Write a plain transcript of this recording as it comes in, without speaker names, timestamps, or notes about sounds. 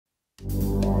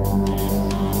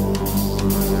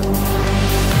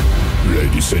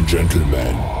Ladies and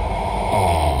gentlemen,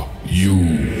 are you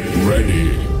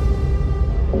ready?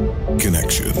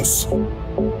 Connections.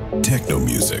 Techno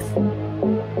music.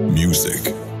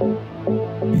 Music.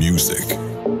 Music.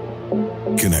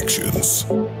 Connections.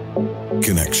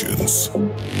 Connections.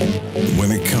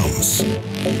 When it comes,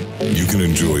 you can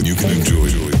enjoy it. You can enjoy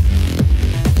it.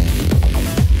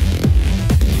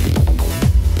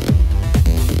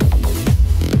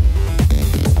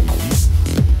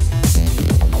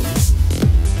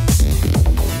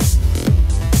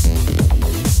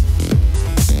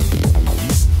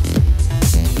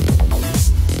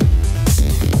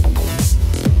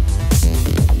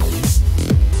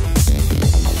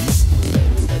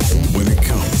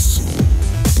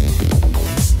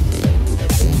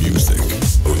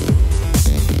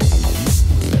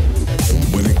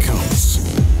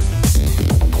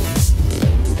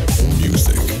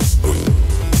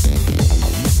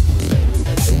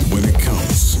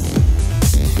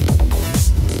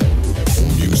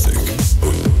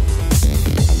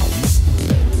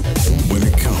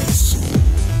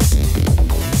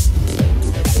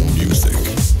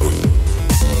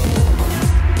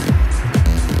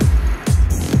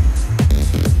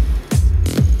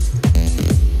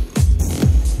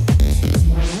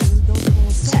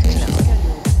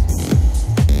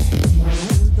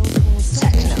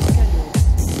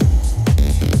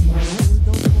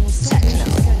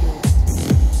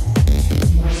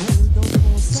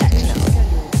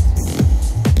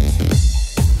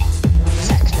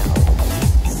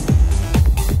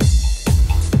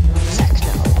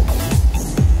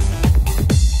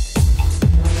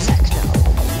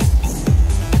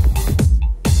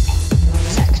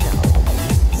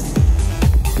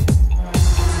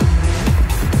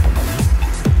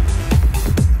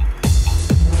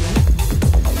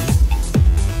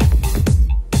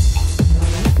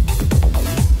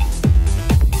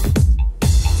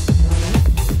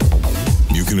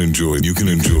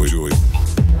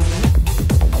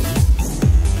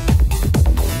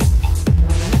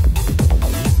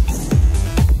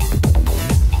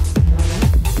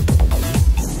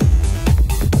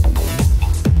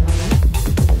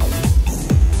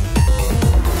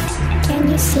 Can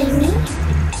you see me?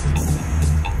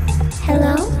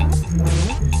 Hello?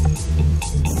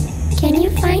 Can you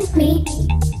find me?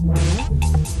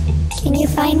 Can you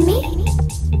find me?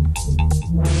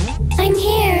 I'm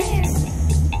here.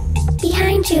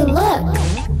 Behind you, look.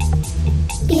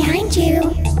 Behind you.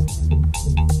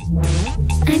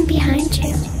 I'm behind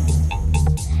you.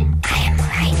 I am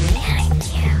right behind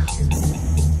you.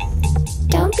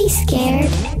 Don't be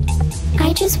scared.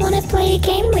 I just want to play a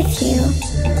game with you.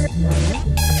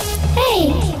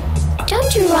 Hey,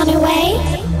 don't you run away.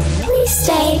 Please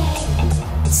stay.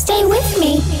 Stay with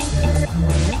me.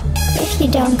 If you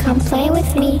don't come play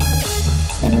with me,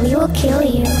 then we will kill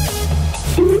you.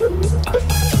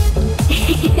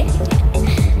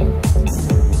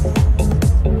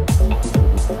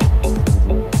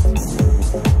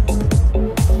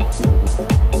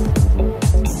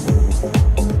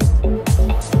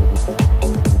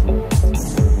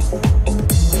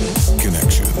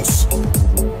 Connections.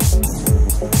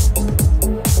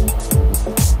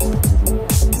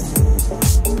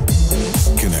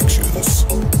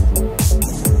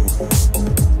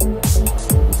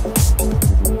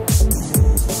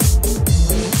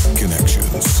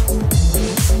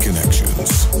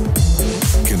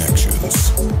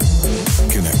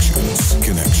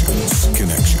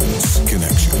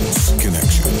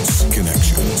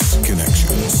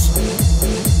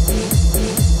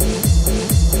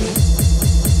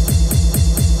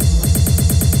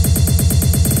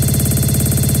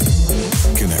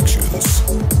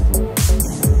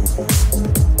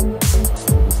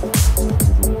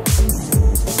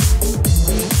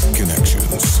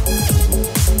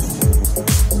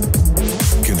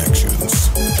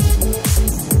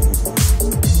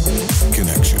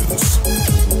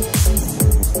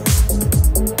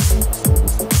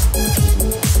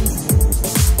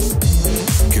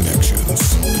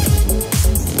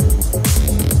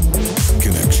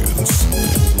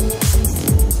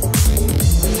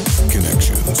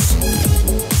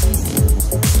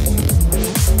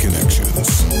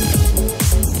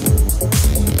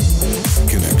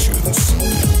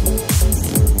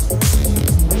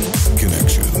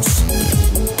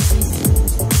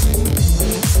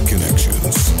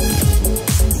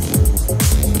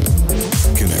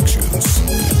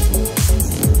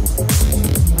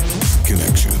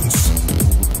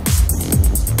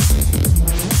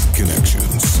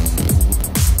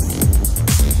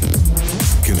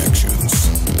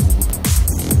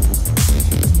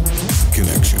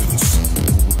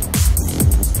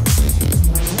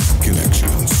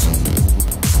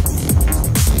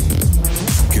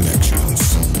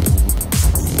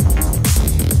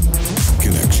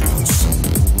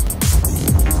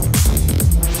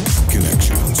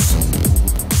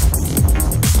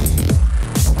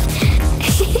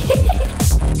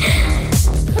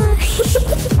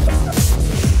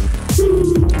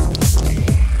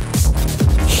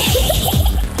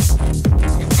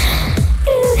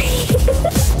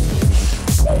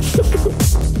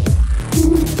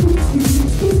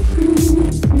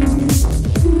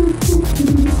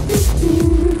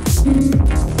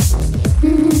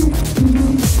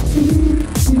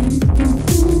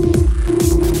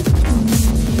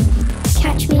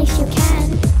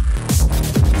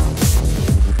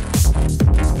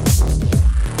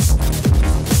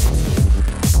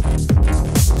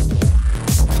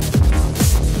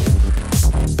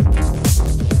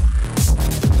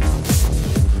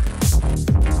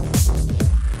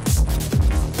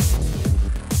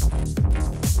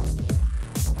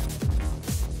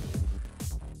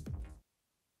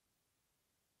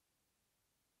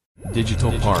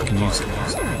 Digital Park Music.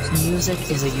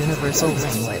 Music is a universal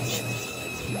language.